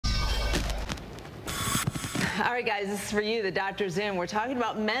All right, guys, this is for you. The doctor's in. We're talking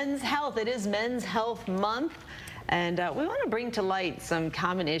about men's health. It is Men's Health Month, and we want to bring to light some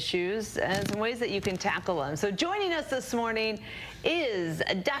common issues and some ways that you can tackle them. So joining us this morning is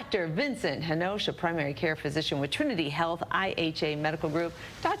Dr. Vincent Hannosh, a primary care physician with Trinity Health IHA Medical Group.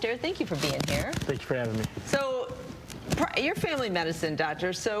 Doctor, thank you for being here. Thank you for having me. So, you're family medicine,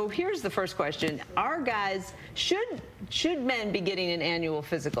 doctor. So here's the first question: should men be getting an annual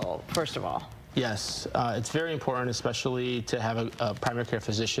physical, first of all? Yes, it's very important, especially to have a primary care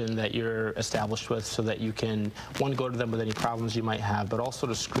physician that you're established with, so that you can, one, go to them with any problems you might have, but also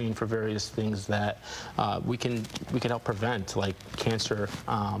to screen for various things that we can help prevent, like cancer,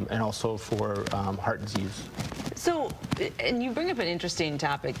 and also for heart disease. So, and you bring up an interesting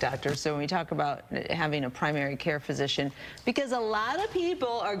topic, doctor. So when we talk about having a primary care physician, because a lot of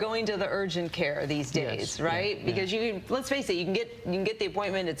people are going to the urgent care these days, yes, right? Yeah, because you can, let's face it, you can get the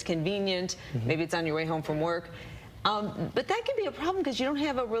appointment. It's convenient. Maybe it's on your way home from work. But that can be a problem because you don't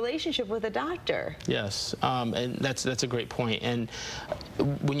have a relationship with a doctor. Yes, and that's a great point. And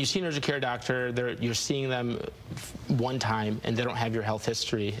when you see an urgent care doctor, you're seeing them one time and they don't have your health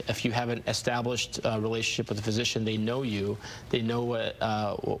history. If you have an established relationship with a physician, they know you, they know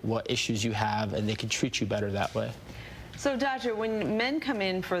what issues you have, and they can treat you better that way. So, doctor, when men come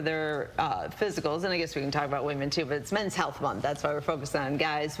in for their physicals, and I guess we can talk about women too, but it's Men's Health Month, that's why we're focused on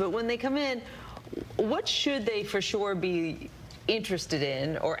guys. But when they come in, what should they for sure be interested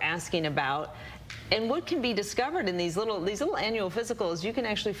in or asking about? And what can be discovered in these little annual physicals? You can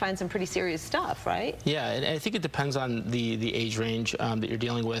actually find some pretty serious stuff, right? Yeah, and I think it depends on the age range that you're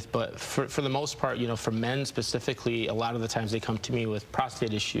dealing with. But for the most part, you know, for men specifically, a lot of the times they come to me with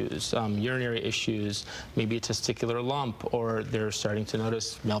prostate issues, urinary issues, maybe a testicular lump, or they're starting to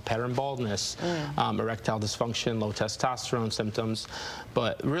notice male pattern baldness, erectile dysfunction, low testosterone symptoms.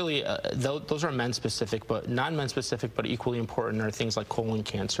 But really, those are men specific. But non-men specific, but equally important, are things like colon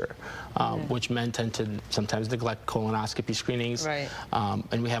cancer, which men tend to sometimes neglect colonoscopy screenings. Right.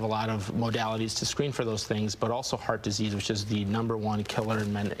 And we have a lot of modalities to screen for those things, but also heart disease, which is the #1 killer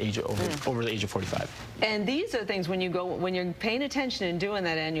in men over the age of 45. And these are things when you're paying attention and doing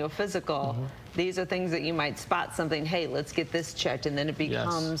that annual physical, these are things that you might spot something, hey, let's get this checked, and then it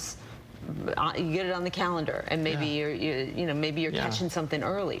becomes, you get it on the calendar, and maybe you're catching something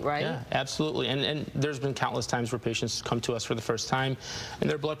early, right? Yeah, absolutely. And there's been countless times where patients come to us for the first time and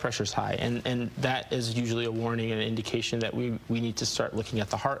their blood pressure's high, and that is usually a warning and an indication that we need to start looking at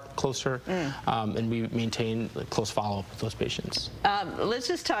the heart closer, and we maintain close follow-up with those patients. Let's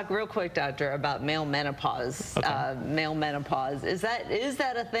just talk real quick, doctor, about male menopause. Okay. Male menopause, is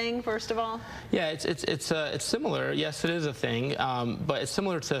that a thing, first of all? Yeah, it's similar. Yes, it is a thing, but it's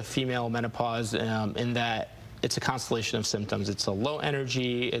similar to female menopause in that it's a constellation of symptoms. It's a low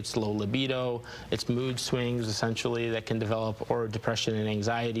energy, it's low libido, it's mood swings essentially that can develop, or depression and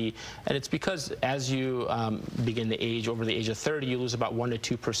anxiety. And it's because as you begin to age, over the age of 30, you lose about 1 to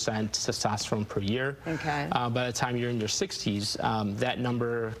 2% testosterone per year. Okay. By the time you're in your 60s, that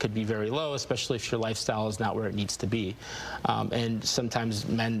number could be very low, especially if your lifestyle is not where it needs to be. And sometimes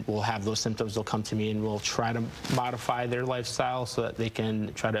men will have those symptoms. They'll come to me and we'll try to modify their lifestyle so that they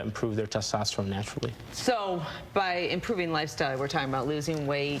can try to improve their testosterone naturally. So, by improving lifestyle, we're talking about losing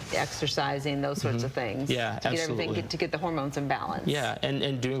weight, exercising, those sorts of things. Yeah, to absolutely. Get everything, to get the hormones in balance. Yeah,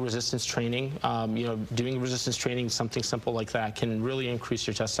 and doing resistance training. You know, doing resistance training, something simple like that, can really increase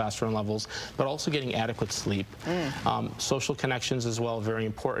your testosterone levels, but also getting adequate sleep. Social connections as well, very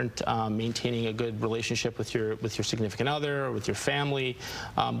important. Maintaining a good relationship with your significant other or with your family.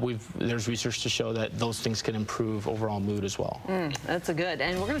 There's research to show that those things can improve overall mood as well. That's a good,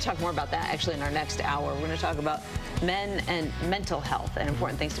 and we're going to talk more about that actually in our next hour. We're going to talk about men and mental health and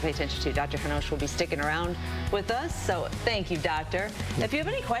important things to pay attention to. Dr. Hannosh will be sticking around with us, so thank you, doctor. If you have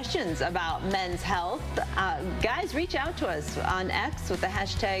any questions about men's health, guys, reach out to us on X with the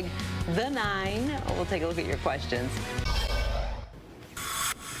hashtag #The9. We'll take a look at your questions.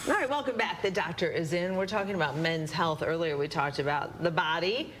 All right, welcome back. The doctor is in. We're talking about men's health. Earlier we talked about the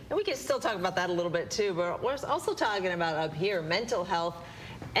body, and we can still talk about that a little bit too, but we're also talking about up here mental health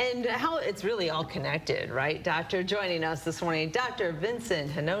and how it's really all connected, right? Doctor, joining us this morning, Dr.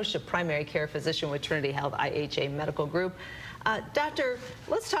 Vincent Hannosh, a primary care physician with Trinity Health IHA Medical Group. Doctor,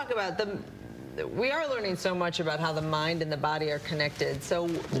 let's talk about we are learning so much about how the mind and the body are connected. So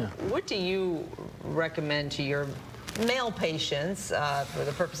what do you recommend to your male patients, for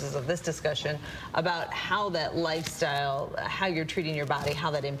the purposes of this discussion, about how that lifestyle, how you're treating your body,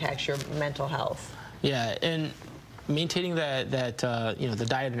 how that impacts your mental health? Yeah, and maintaining that you know, the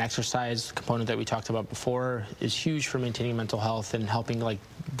diet and exercise component that we talked about before is huge for maintaining mental health and helping like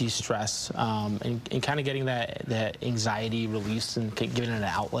de-stress, and kind of getting that anxiety released and giving it an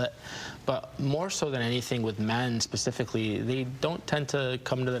outlet. But more so than anything with men specifically, they don't tend to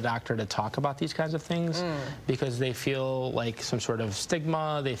come to the doctor to talk about these kinds of things because they feel like some sort of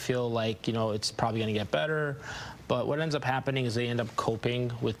stigma. They feel like, you know, it's probably going to get better. But what ends up happening is they end up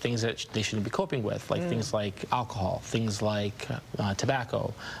coping with things that they shouldn't be coping with, like things like alcohol, things like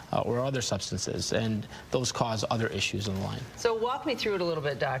tobacco, or other substances, and those cause other issues in the line. So walk me through it a little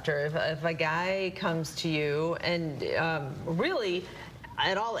bit, doctor. If a guy comes to you and really,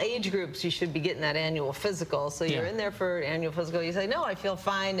 at all age groups, you should be getting that annual physical. So you're in there for annual physical. You say, no, I feel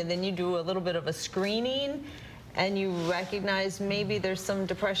fine. And then you do a little bit of a screening and you recognize maybe there's some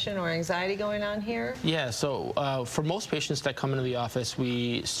depression or anxiety going on here? Yeah, so for most patients that come into the office,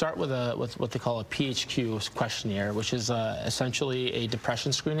 we start with what they call a PHQ questionnaire, which is essentially a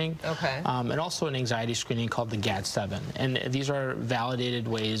depression screening. Okay. And also an anxiety screening called the GAD-7. And these are validated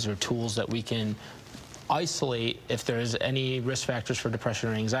ways or tools that we can isolate if there's any risk factors for depression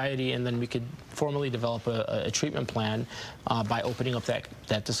or anxiety, and then we could formally develop a treatment plan by opening up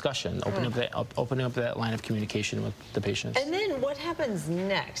that discussion, opening up that line of communication with the patients. And then what happens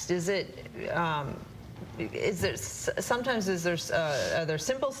next? Is it is there sometimes are there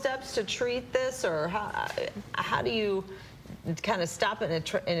simple steps to treat this, or how do you kind of stop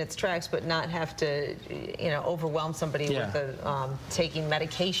it in its tracks, but not have to, you know, overwhelm somebody with taking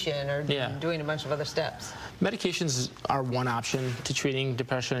medication or doing a bunch of other steps? Medications are one option to treating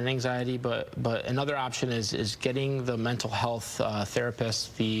depression and anxiety, but another option is getting the mental health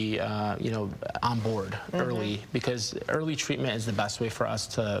therapist on board early, because early treatment is the best way for us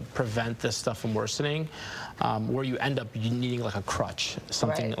to prevent this stuff from worsening, where you end up needing like a crutch,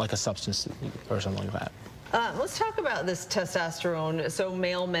 something like a substance or something like that. Let's talk about this testosterone. So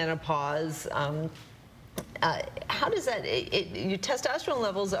male menopause. How does that? Your testosterone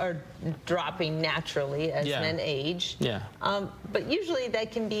levels are dropping naturally as men age. Yeah. But usually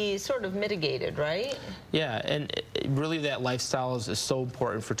that can be sort of mitigated, right? Yeah, and really that lifestyle is so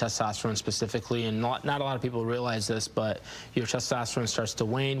important for testosterone specifically, and not a lot of people realize this, but your testosterone starts to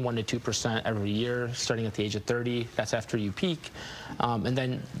wane 1 to 2% every year, starting at the age of 30. That's after you peak. And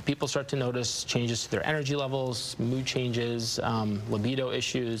then people start to notice changes to their energy levels, mood changes, libido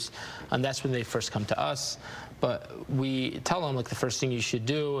issues, and that's when they first come to us. But we tell them, like, the first thing you should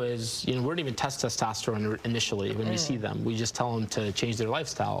do is, you know, we don't even test testosterone initially when we see them. We just tell them to change their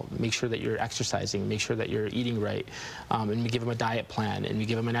lifestyle, make sure that you're exercising, make sure that you're eating right, and we give them a diet plan, and we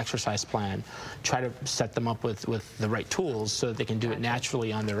give them an exercise plan. Try to set them up with the right tools so that they can do it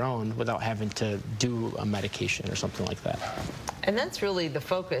naturally on their own without having to do a medication or something like that. And that's really the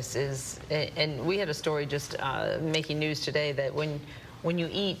focus is, and we had a story just making news today that when you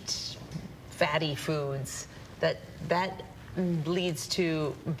eat fatty foods, that leads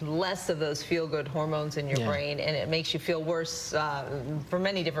to less of those feel-good hormones in your brain, and it makes you feel worse for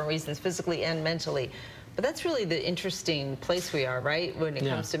many different reasons, physically and mentally. But that's really the interesting place we are, right? When it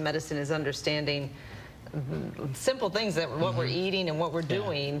comes to medicine, is understanding simple things that what we're eating and what we're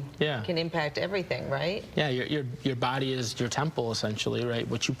doing can impact everything, right? Yeah, your body is your temple, essentially, right?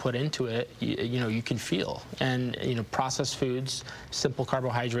 What you put into it, you know, you can feel. And, you know, processed foods, simple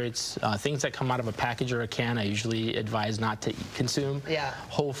carbohydrates, things that come out of a package or a can, I usually advise not to consume. Yeah.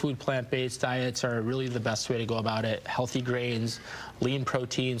 Whole food, plant-based diets are really the best way to go about it. Healthy grains, lean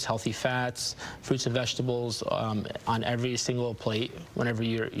proteins, healthy fats, fruits and vegetables on every single plate whenever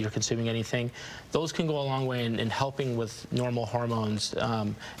you're consuming anything. Those can go a long way in helping with normal hormones.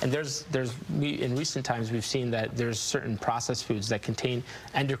 And in recent times we've seen that there's certain processed foods that contain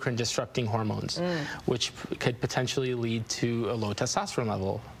endocrine disrupting hormones, which could potentially lead to a low testosterone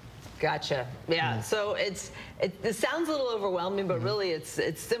level. Gotcha. Yeah. So it sounds a little overwhelming, but really it's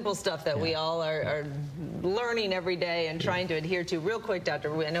simple stuff that we all are learning every day and trying to adhere to. Real quick,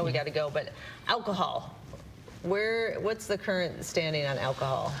 doctor, I know we got to go, but alcohol. What's the current standing on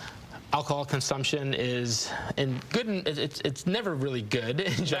alcohol? Alcohol consumption is it's never really good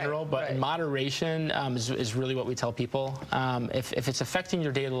in general, but in moderation is really what we tell people. If it's affecting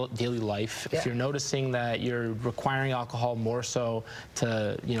your daily life, if you're noticing that you're requiring alcohol more so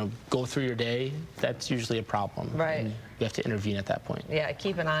to, you know, go through your day, that's usually a problem. Right. And you have to intervene at that point. Yeah,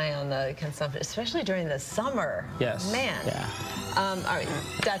 keep an eye on the consumption, especially during the summer. Yes. Man. Yeah. All right,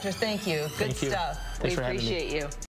 doctor, thank you. Good stuff. Thanks we appreciate you.